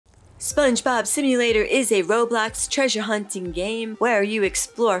SpongeBob Simulator is a Roblox treasure hunting game where you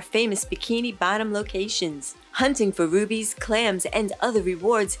explore famous Bikini Bottom locations. Hunting for rubies, clams, and other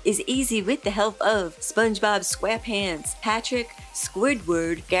rewards is easy with the help of SpongeBob SquarePants, Patric,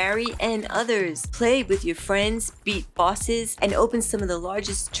 Squidward, Gary, and others. Play with your friends, beat bosses, and open some of the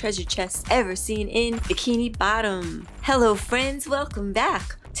largest treasure chests ever seen in Bikini Bottom. Hello friends, welcome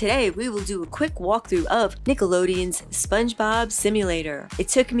back! Today we will do a quick walkthrough of Nickelodeon's SpongeBob Simulator. It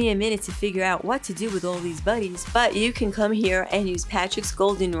took me a minute to figure out what to do with all these buddies, but you can come here and use Patric's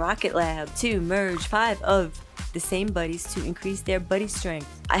Golden Rocket Lab to merge 5 of the same buddies to increase their buddy strength.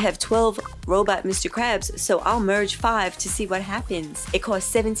 I have 12 Robot Mr. Krabs, so I'll merge 5 to see what happens. It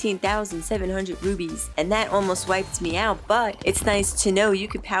costs 17,700 rubies, and that almost wiped me out, but it's nice to know you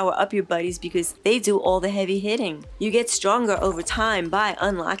can power up your buddies because they do all the heavy hitting. You get stronger over time by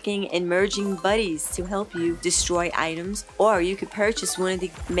unlocking and merging buddies to help you destroy items, or you could purchase one of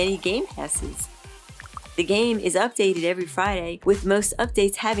the many game passes. The game is updated every Friday, with most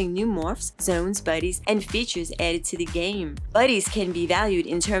updates having new morphs, zones, buddies, and features added to the game. Buddies can be valued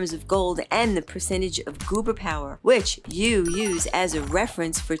in terms of gold and the percentage of goober power, which you use as a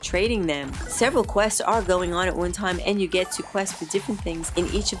reference for trading them. Several quests are going on at one time, and you get to quest for different things in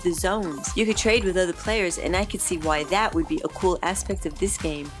each of the zones. You could trade with other players, and I could see why that would be a cool aspect of this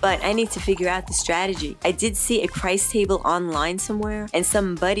game, but I need to figure out the strategy. I did see a price table online somewhere, and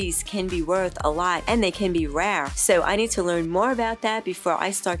some buddies can be worth a lot, and they can be rare, so I need to learn more about that before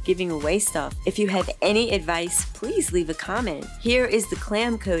I start giving away stuff. If you have any advice, please leave a comment. Here is the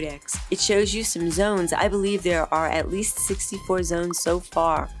Clam Codex. It shows you some zones. I believe there are at least 64 zones so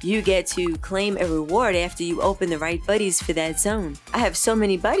far. You get to claim a reward after you open the right buddies for that zone. I have so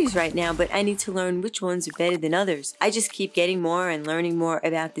many buddies right now, but I need to learn which ones are better than others. I just keep getting more and learning more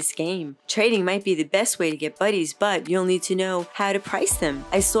about this game. Trading might be the best way to get buddies, but you'll need to know how to price them.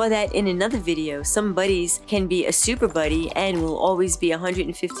 I saw that in another video. Some buddies can be a super buddy and will always be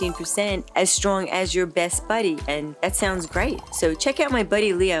 115% as strong as your best buddy, and that sounds great. So check out my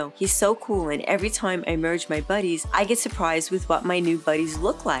buddy Leo. He's so cool, and every time I merge my buddies, I get surprised with what my new buddies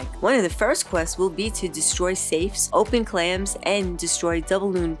look like. One of the first quests will be to destroy safes, open clams, and destroy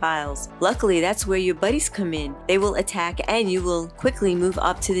double loon piles. Luckily, that's where your buddies come in. They will attack and you will quickly move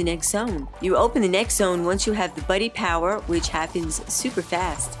up to the next zone. You open the next zone once you have the buddy power, which happens super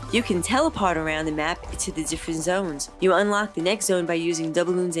fast. You can teleport around the map to the different zones. You unlock the next zone by using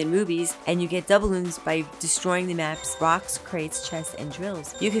doubloons and rubies, and you get doubloons by destroying the map's rocks, crates, chests, and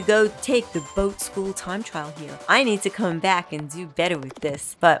drills. You could go take the boat school time trial here. I need to come back and do better with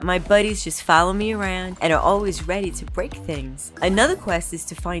this, but my buddies just follow me around and are always ready to break things. Another quest is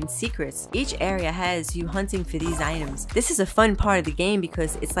to find secrets. Each area has you hunting for these items. This is a fun part of the game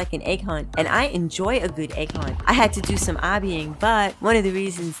because it's like an egg hunt, and I enjoy a good egg hunt. I had to do some obbying, but one of the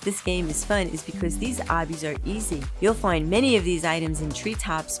reasons this game is fun is because these obbies are easy. You'll find many of these items in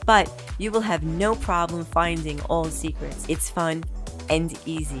treetops, but you will have no problem finding all the secrets. It's fun and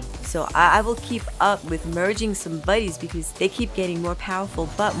easy. So I will keep up with merging some buddies because they keep getting more powerful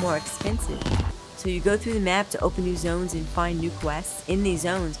but more expensive. So you go through the map to open new zones and find new quests in these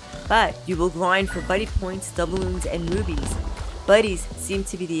zones, but you will grind for buddy points, doubloons, and rubies. Buddies seem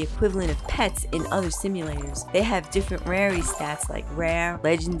to be the equivalent of pets in other simulators. They have different rarity stats like rare,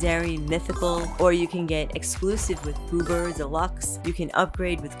 legendary, mythical, or you can get exclusive with Goober, Deluxe. You can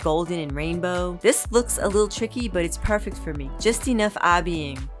upgrade with Golden and Rainbow. This looks a little tricky, but it's perfect for me. Just enough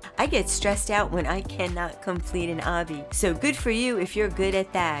obbying. I get stressed out when I cannot complete an obby, so good for you if you're good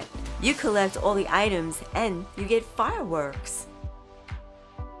at that. You collect all the items and you get fireworks.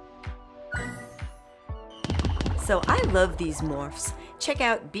 So I love these morphs. Check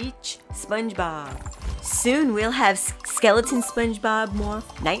out Beach SpongeBob. Soon we'll have Skeleton SpongeBob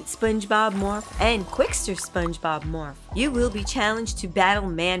Morph, Night SpongeBob Morph, and Quickster SpongeBob Morph. You will be challenged to battle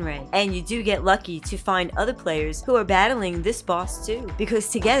Man Ray, and you do get lucky to find other players who are battling this boss too, because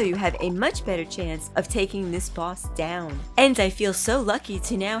together you have a much better chance of taking this boss down. And I feel so lucky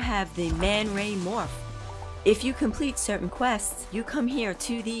to now have the Man Ray Morph. If you complete certain quests, you come here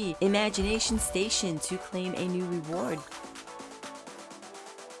to the Imagination Station to claim a new reward.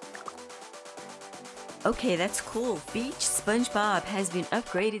 Okay, that's cool. Beach SpongeBob has been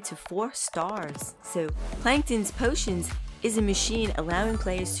upgraded to 4 stars. So, Plankton's Potions is a machine allowing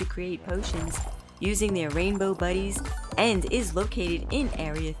players to create potions using their rainbow buddies and is located in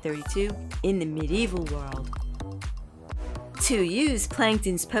Area 32 in the medieval world. To use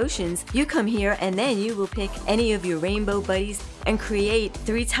Plankton's potions, you come here and then you will pick any of your rainbow buddies and create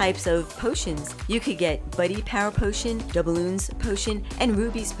 3 types of potions. You could get Buddy Power Potion, Doubloons Potion, and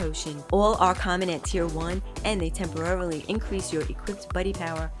Rubies Potion. All are common at Tier 1 and they temporarily increase your equipped buddy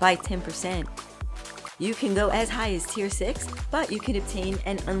power by 10%. You can go as high as Tier 6, but you can obtain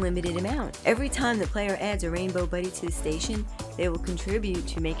an unlimited amount. Every time the player adds a rainbow buddy to the station, they will contribute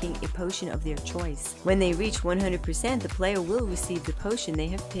to making a potion of their choice. When they reach 100%, the player will receive the potion they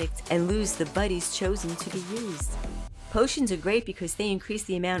have picked and lose the buddies chosen to be used. Potions are great because they increase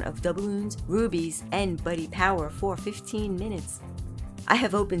the amount of doubloons, rubies, and buddy power for 15 minutes. I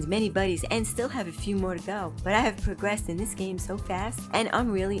have opened many buddies and still have a few more to go, but I have progressed in this game so fast and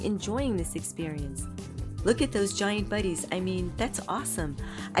I'm really enjoying this experience. Look at those giant buddies, I mean, that's awesome.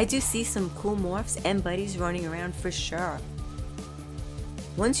 I do see some cool morphs and buddies running around for sure.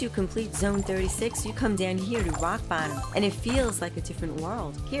 Once you complete Zone 36, you come down here to Rock Bottom, and it feels like a different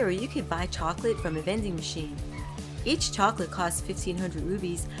world. Here, you could buy chocolate from a vending machine. Each chocolate costs 1,500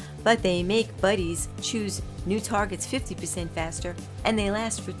 rubies, but they make buddies choose new targets 50% faster, and they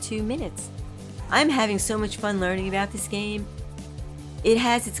last for 2 minutes. I'm having so much fun learning about this game. It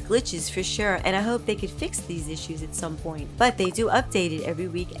has its glitches for sure, and I hope they could fix these issues at some point. But they do update it every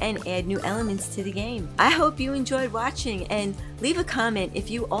week and add new elements to the game. I hope you enjoyed watching, and leave a comment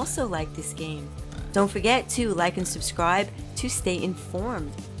if you also like this game. Don't forget to like and subscribe to stay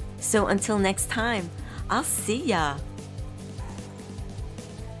informed. So until next time, I'll see ya!